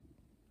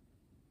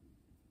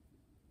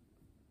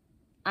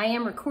I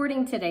am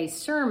recording today's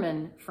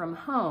sermon from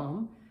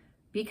home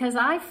because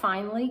I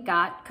finally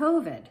got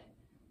COVID.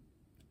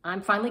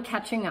 I'm finally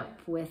catching up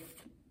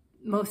with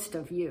most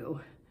of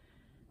you.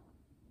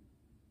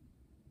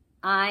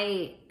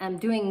 I am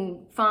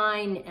doing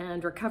fine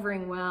and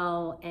recovering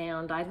well,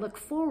 and I look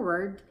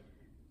forward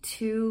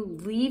to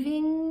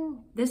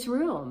leaving this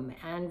room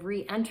and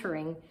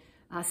re-entering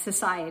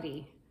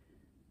society.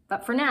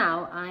 But for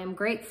now, I'm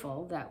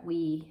grateful that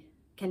we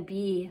can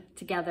be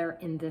together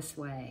in this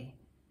way.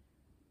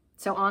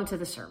 So on to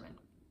the sermon.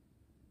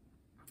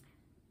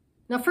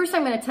 Now, first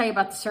I'm going to tell you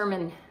about the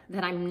sermon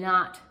that I'm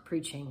not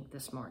preaching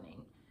this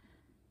morning.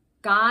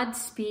 God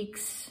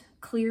speaks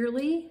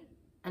clearly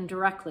and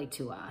directly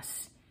to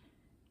us.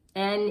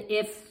 And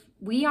if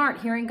we aren't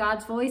hearing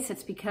God's voice,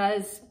 it's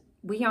because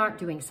we aren't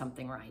doing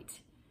something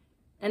right.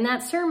 And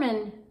that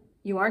sermon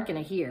you aren't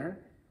going to hear.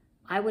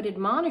 I would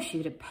admonish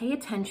you to pay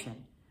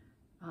attention,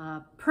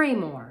 pray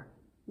more,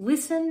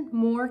 listen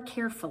more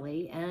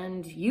carefully,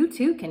 and you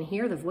too can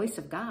hear the voice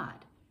of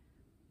God.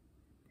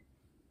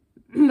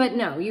 But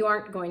no, you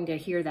aren't going to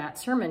hear that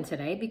sermon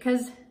today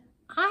because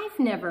I've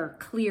never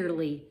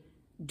clearly,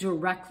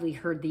 directly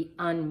heard the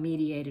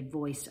unmediated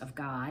voice of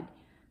God.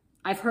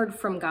 I've heard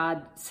from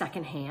God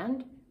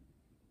secondhand,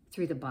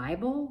 through the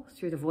Bible,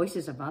 through the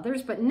voices of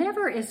others, but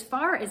never, as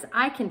far as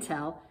I can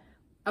tell,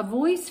 a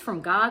voice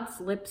from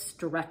God's lips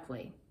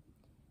directly.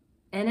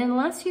 And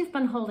unless you've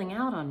been holding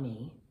out on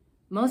me,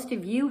 most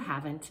of you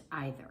haven't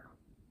either.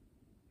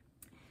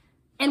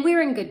 And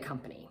we're in good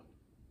company.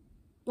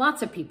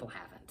 Lots of people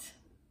haven't.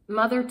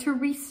 Mother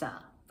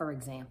Teresa, for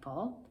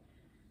example,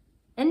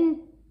 and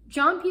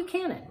John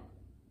Buchanan.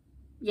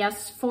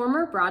 Yes,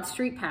 former Broad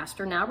Street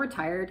pastor, now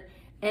retired,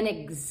 an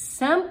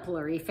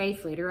exemplary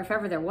faith leader, if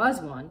ever there was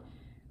one.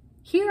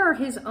 Here are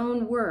his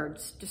own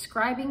words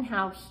describing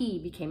how he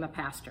became a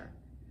pastor.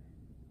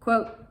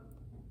 Quote,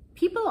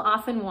 "People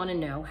often want to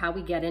know how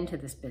we get into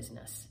this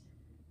business.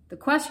 The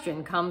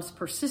question comes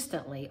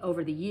persistently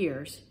over the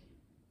years,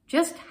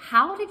 just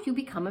how did you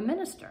become a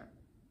minister?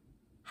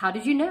 How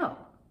did you know?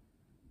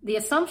 The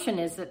assumption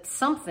is that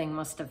something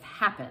must have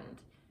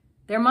happened.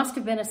 There must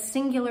have been a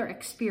singular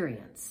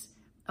experience,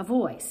 a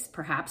voice,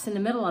 perhaps in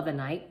the middle of the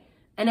night,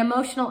 an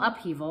emotional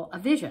upheaval, a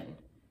vision.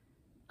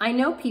 I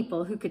know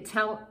people who could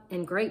tell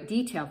in great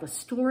detail the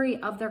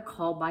story of their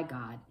call by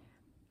God.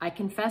 I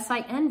confess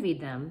I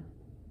envied them.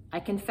 I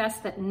confess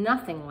that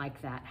nothing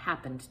like that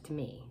happened to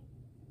me."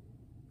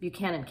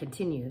 Buchanan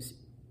continues,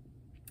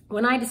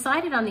 "When I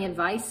decided on the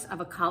advice of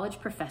a college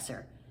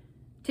professor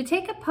to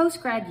take a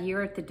post-grad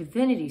year at the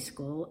Divinity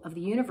School of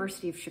the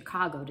University of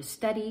Chicago to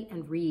study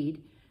and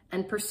read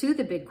and pursue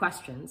the big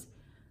questions,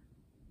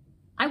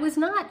 I was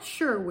not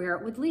sure where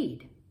it would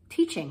lead.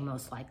 Teaching,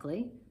 most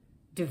likely.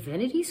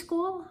 Divinity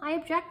school? I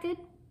objected.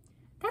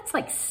 That's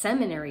like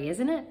seminary,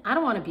 isn't it? I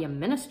don't want to be a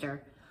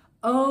minister.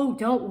 Oh,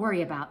 don't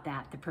worry about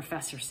that, the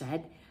professor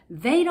said.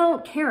 They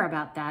don't care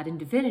about that in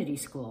divinity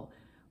school,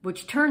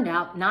 which turned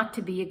out not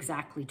to be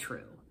exactly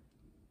true."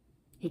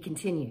 He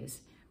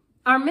continues,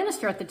 "Our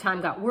minister at the time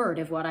got word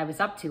of what I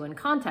was up to and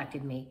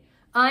contacted me.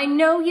 I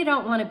know you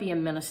don't want to be a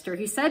minister,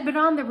 he said, but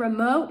on the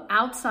remote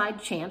outside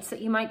chance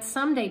that you might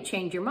someday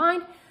change your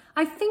mind,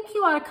 I think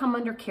you ought to come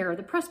under care of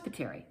the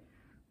presbytery.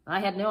 I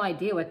had no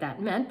idea what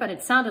that meant, but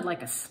it sounded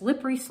like a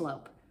slippery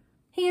slope.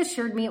 He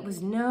assured me it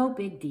was no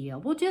big deal.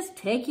 We'll just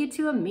take you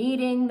to a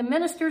meeting, the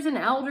ministers and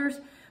elders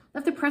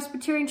of the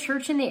Presbyterian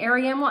church in the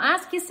area, and we'll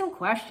ask you some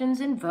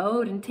questions and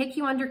vote and take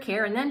you under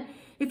care. And then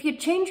if you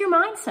change your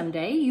mind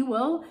someday, you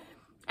will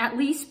at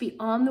least be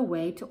on the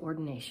way to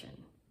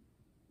ordination."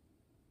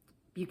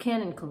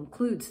 Buchanan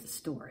concludes the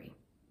story.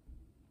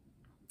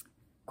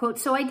 Quote,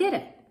 "So I did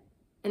it.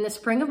 In the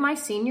spring of my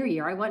senior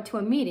year, I went to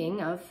a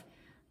meeting of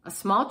a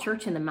small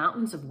church in the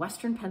mountains of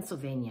western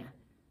Pennsylvania.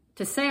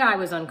 To say I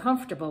was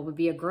uncomfortable would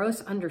be a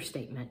gross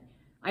understatement.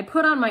 I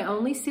put on my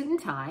only suit and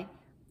tie,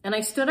 and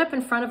I stood up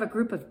in front of a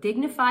group of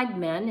dignified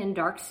men in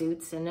dark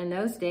suits, and in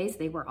those days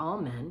they were all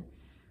men.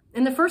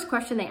 And the first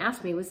question they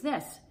asked me was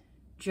this: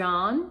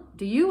 'John,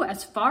 do you,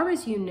 as far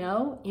as you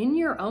know, in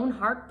your own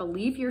heart,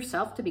 believe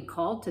yourself to be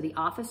called to the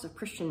office of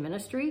Christian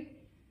ministry?'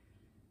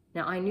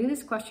 Now, I knew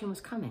this question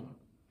was coming.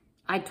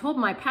 I told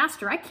my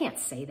pastor, I can't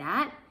say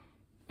that.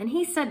 And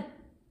he said,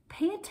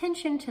 pay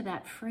attention to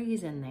that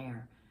phrase in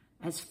there.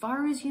 As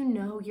far as you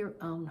know your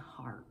own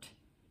heart.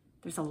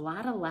 There's a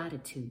lot of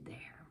latitude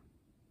there.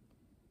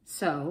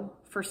 So,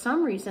 for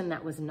some reason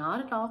that was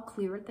not at all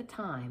clear at the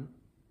time,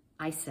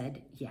 I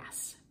said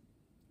yes."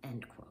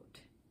 End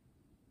quote.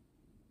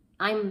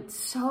 I'm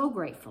so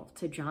grateful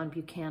to John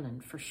Buchanan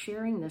for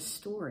sharing this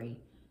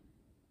story,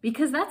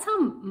 because that's how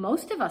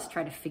most of us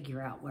try to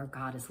figure out where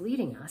God is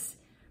leading us.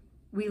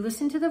 We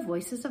listen to the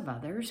voices of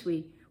others.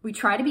 We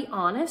try to be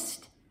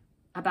honest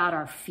about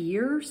our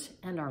fears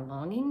and our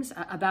longings,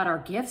 about our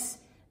gifts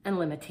and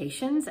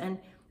limitations, and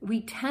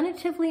we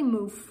tentatively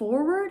move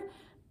forward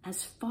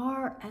as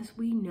far as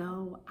we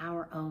know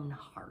our own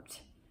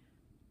heart.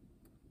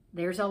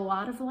 There's a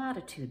lot of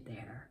latitude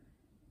there.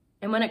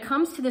 And when it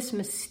comes to this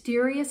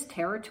mysterious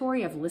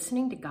territory of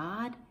listening to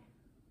God,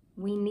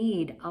 we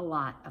need a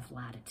lot of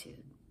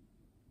latitude.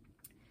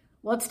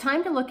 Well, it's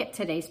time to look at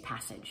today's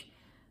passage.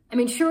 I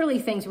mean, surely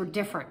things were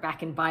different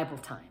back in Bible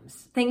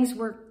times. Things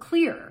were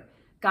clearer.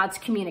 God's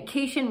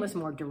communication was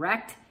more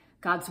direct.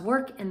 God's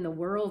work in the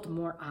world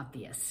more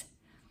obvious.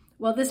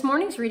 Well, this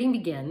morning's reading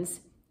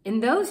begins, "In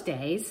those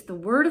days, the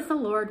word of the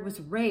Lord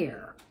was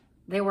rare.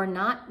 There were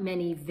not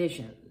many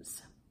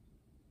visions."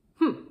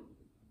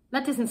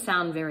 That doesn't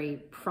sound very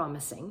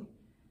promising.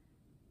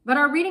 But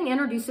our reading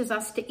introduces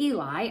us to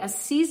Eli, a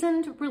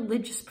seasoned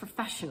religious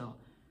professional.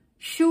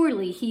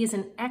 Surely he is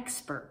an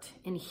expert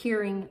in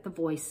hearing the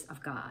voice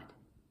of God.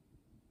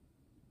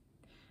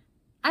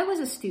 I was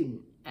a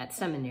student at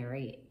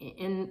seminary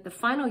in the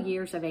final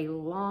years of a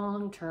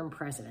long-term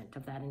president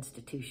of that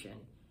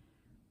institution,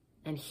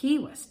 and he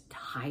was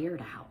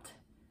tired out,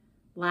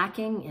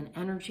 lacking in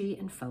energy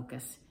and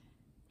focus.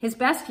 His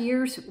best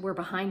years were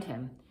behind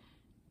him,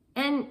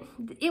 and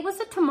it was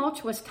a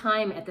tumultuous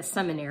time at the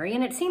seminary,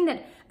 and it seemed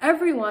that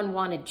everyone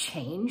wanted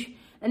change,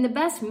 and the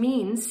best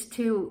means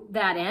to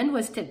that end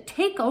was to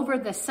take over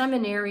the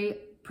seminary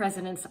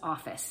president's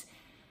office.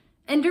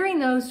 And during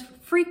those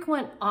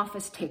frequent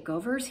office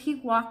takeovers, he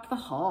walked the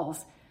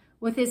halls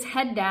with his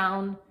head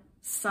down,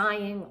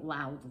 sighing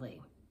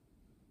loudly.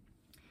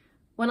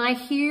 When I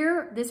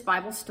hear this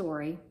Bible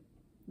story,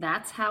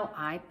 that's how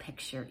I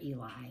picture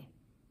Eli.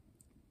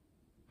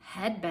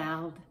 Head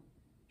bowed,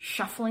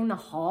 shuffling the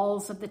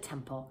halls of the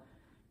temple,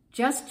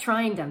 just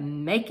trying to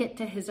make it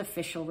to his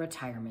official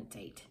retirement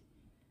date.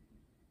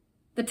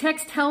 The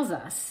text tells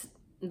us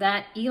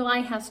that Eli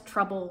has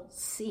trouble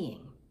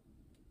seeing.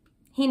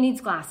 He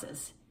needs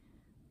glasses,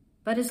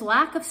 but his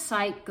lack of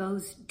sight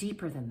goes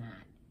deeper than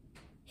that.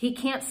 He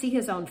can't see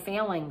his own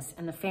failings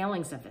and the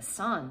failings of his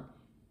son.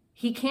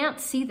 He can't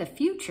see the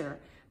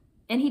future,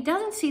 and he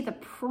doesn't see the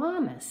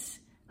promise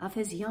of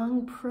his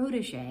young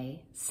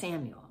protege,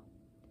 Samuel.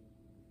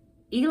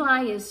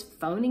 Eli is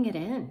phoning it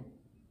in.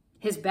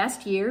 His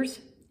best years,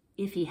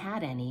 if he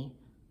had any,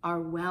 are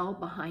well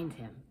behind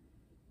him.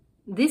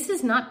 This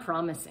is not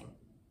promising.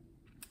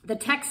 The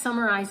text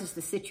summarizes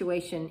the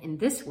situation in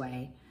this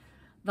way: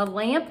 the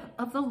lamp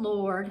of the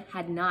Lord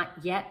had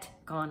not yet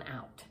gone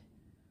out.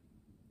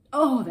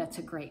 Oh, that's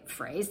a great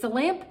phrase. The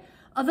lamp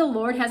of the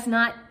Lord has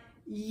not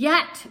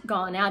yet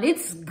gone out.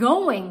 It's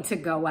going to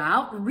go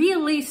out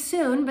really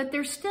soon, but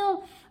there's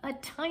still a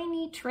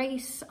tiny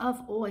trace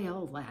of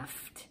oil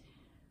left.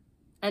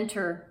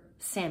 Enter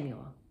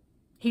Samuel.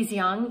 He's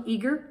young,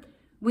 eager.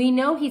 We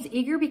know he's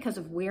eager because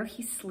of where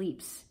he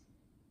sleeps,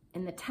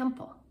 in the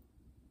temple.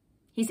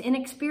 He's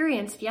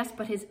inexperienced, yes,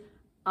 but his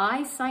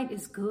eyesight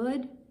is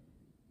good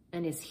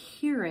and his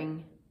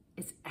hearing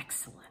is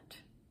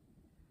excellent.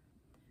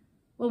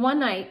 Well, one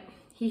night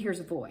he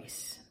hears a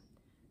voice.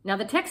 Now,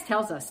 the text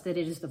tells us that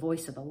it is the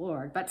voice of the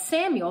Lord, but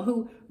Samuel,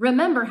 who,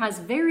 remember, has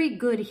very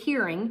good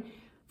hearing,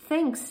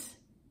 thinks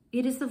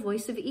it is the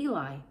voice of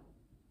Eli.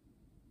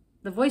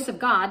 The voice of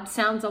God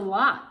sounds a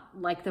lot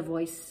like the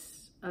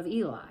voice of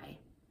Eli.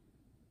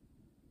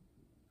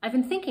 I've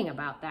been thinking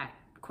about that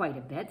quite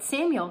a bit.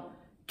 Samuel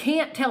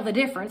can't tell the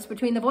difference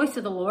between the voice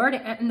of the Lord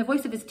and the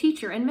voice of his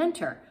teacher and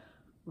mentor.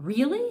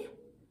 Really?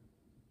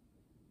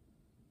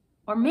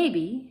 Or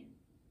maybe,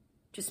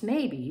 just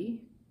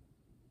maybe,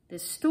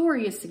 this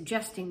story is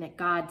suggesting that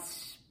God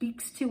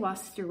speaks to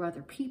us through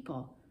other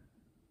people,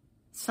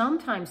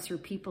 sometimes through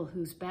people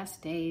whose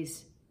best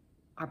days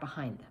are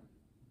behind them.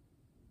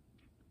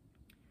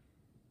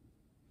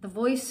 The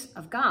voice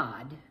of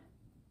God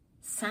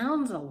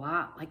sounds a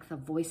lot like the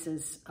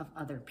voices of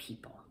other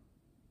people.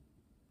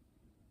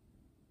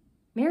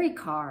 Mary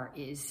Karr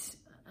is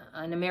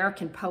an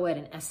American poet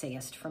and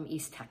essayist from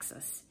East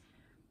Texas,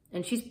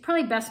 and she's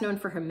probably best known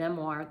for her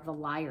memoir, The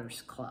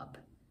Liars Club.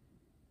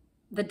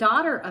 The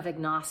daughter of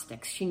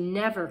agnostics, she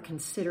never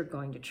considered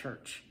going to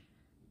church.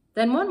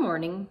 Then one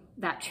morning,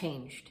 that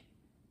changed,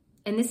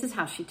 and this is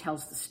how she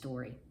tells the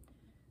story.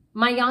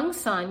 My young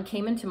son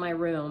came into my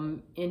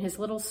room in his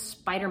little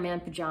Spider-Man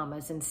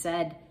pajamas and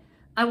said,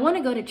 "I want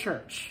to go to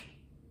church."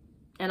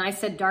 And I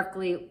said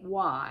darkly,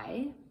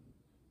 "Why?"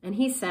 And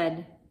he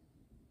said,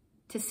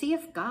 "To see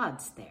if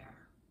God's there."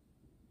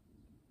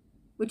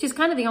 Which is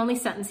kind of the only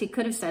sentence he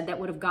could have said that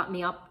would have got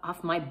me up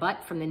off my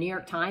butt from the New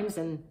York Times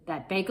and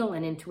that bagel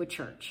and into a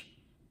church.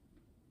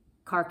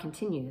 Karr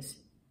continues,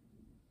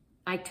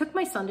 "I took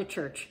my son to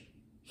church.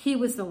 He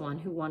was the one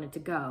who wanted to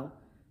go.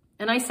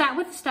 And I sat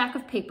with a stack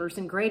of papers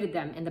and graded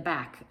them in the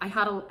back. I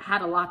had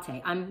a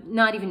latte. I'm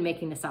not even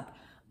making this up.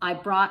 I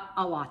brought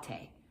a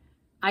latte.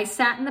 I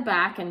sat in the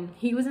back and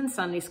he was in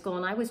Sunday school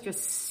and I was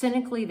just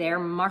cynically there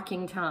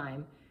marking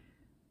time.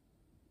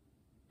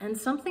 And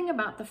something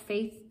about the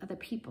faith of the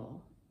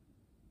people,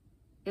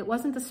 it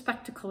wasn't the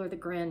spectacle or the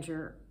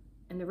grandeur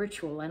and the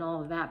ritual and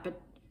all of that,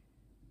 but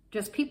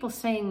just people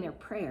saying their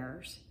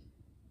prayers.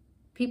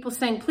 People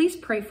saying, "Please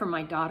pray for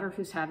my daughter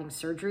who's having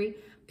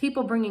surgery."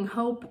 People bringing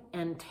hope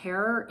and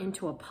terror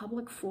into a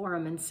public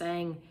forum and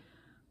saying,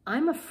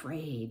 "I'm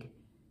afraid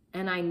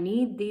and I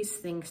need these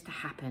things to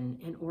happen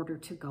in order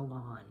to go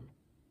on."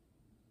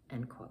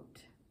 End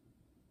quote.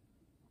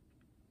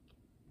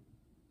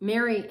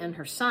 Mary and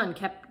her son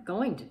kept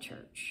going to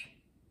church.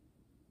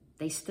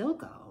 They still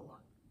go.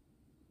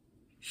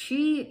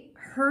 She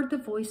heard the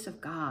voice of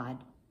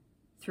God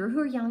through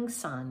her young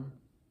son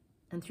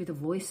and through the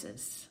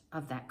voices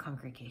of that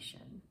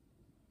congregation.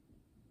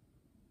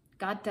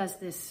 God does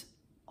this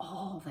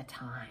all the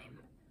time.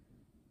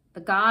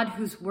 The God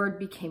whose word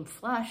became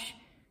flesh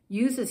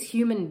uses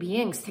human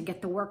beings to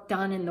get the work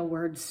done in the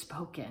word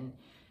spoken.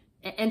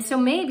 And so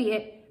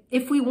maybe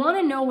if we want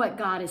to know what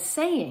God is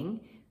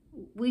saying,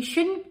 we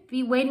shouldn't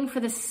be waiting for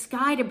the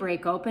sky to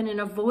break open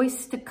and a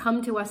voice to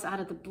come to us out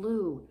of the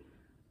blue.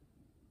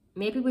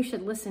 Maybe we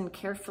should listen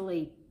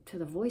carefully to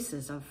the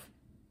voices of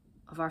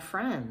our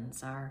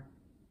friends, our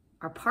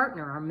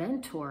partner, our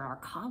mentor, our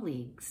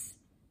colleagues,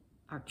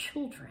 our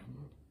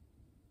children.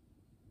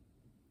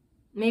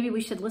 Maybe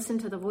we should listen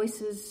to the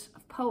voices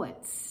of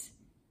poets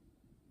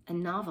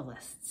and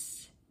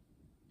novelists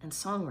and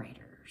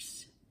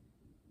songwriters.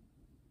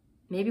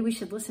 Maybe we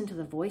should listen to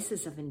the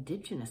voices of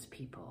indigenous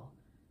people.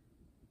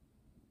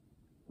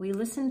 We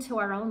listen to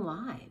our own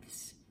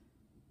lives.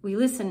 We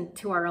listen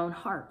to our own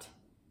heart,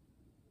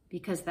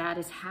 because that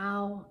is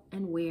how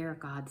and where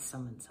God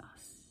summons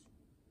us.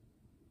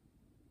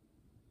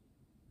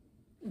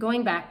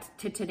 Going back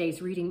to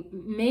today's reading,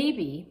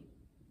 maybe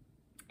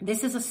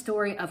this is a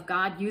story of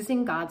God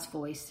using God's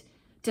voice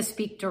to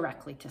speak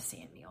directly to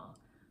Samuel.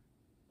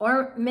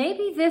 Or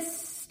maybe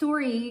this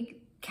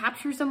story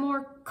captures a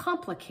more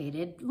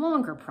complicated,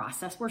 longer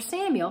process where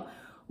Samuel,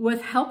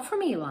 with help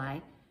from Eli,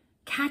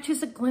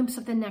 catches a glimpse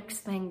of the next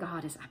thing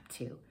God is up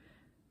to.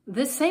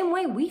 The same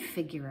way we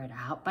figure it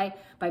out,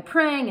 by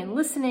praying and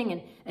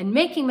listening and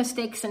making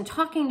mistakes and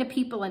talking to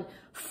people and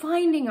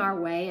finding our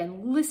way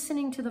and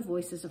listening to the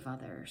voices of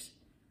others.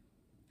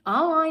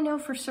 All I know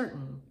for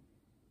certain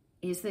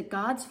is that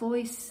God's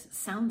voice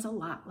sounds a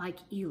lot like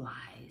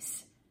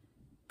Eli's.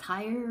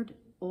 Tired,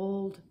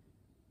 old,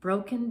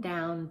 broken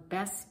down,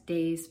 best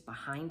days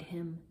behind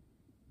him,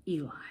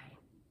 Eli.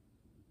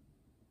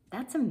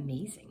 That's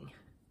amazing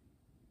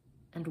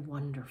and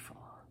wonderful.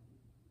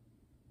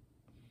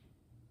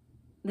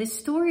 This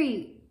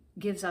story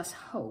gives us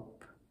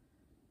hope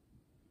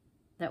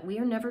that we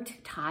are never too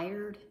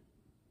tired,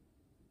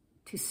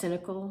 too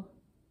cynical,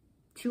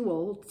 too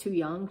old, too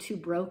young, too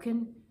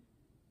broken,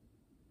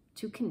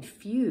 too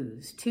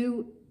confused,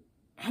 too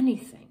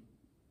anything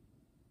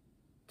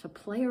to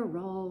play a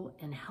role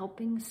in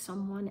helping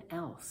someone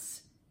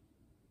else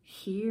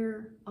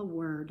hear a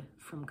word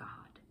from God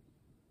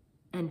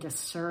and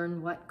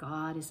discern what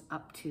God is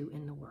up to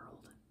in the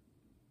world.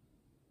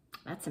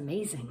 That's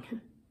amazing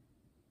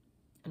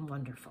and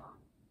wonderful.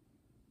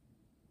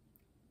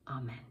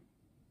 Amen.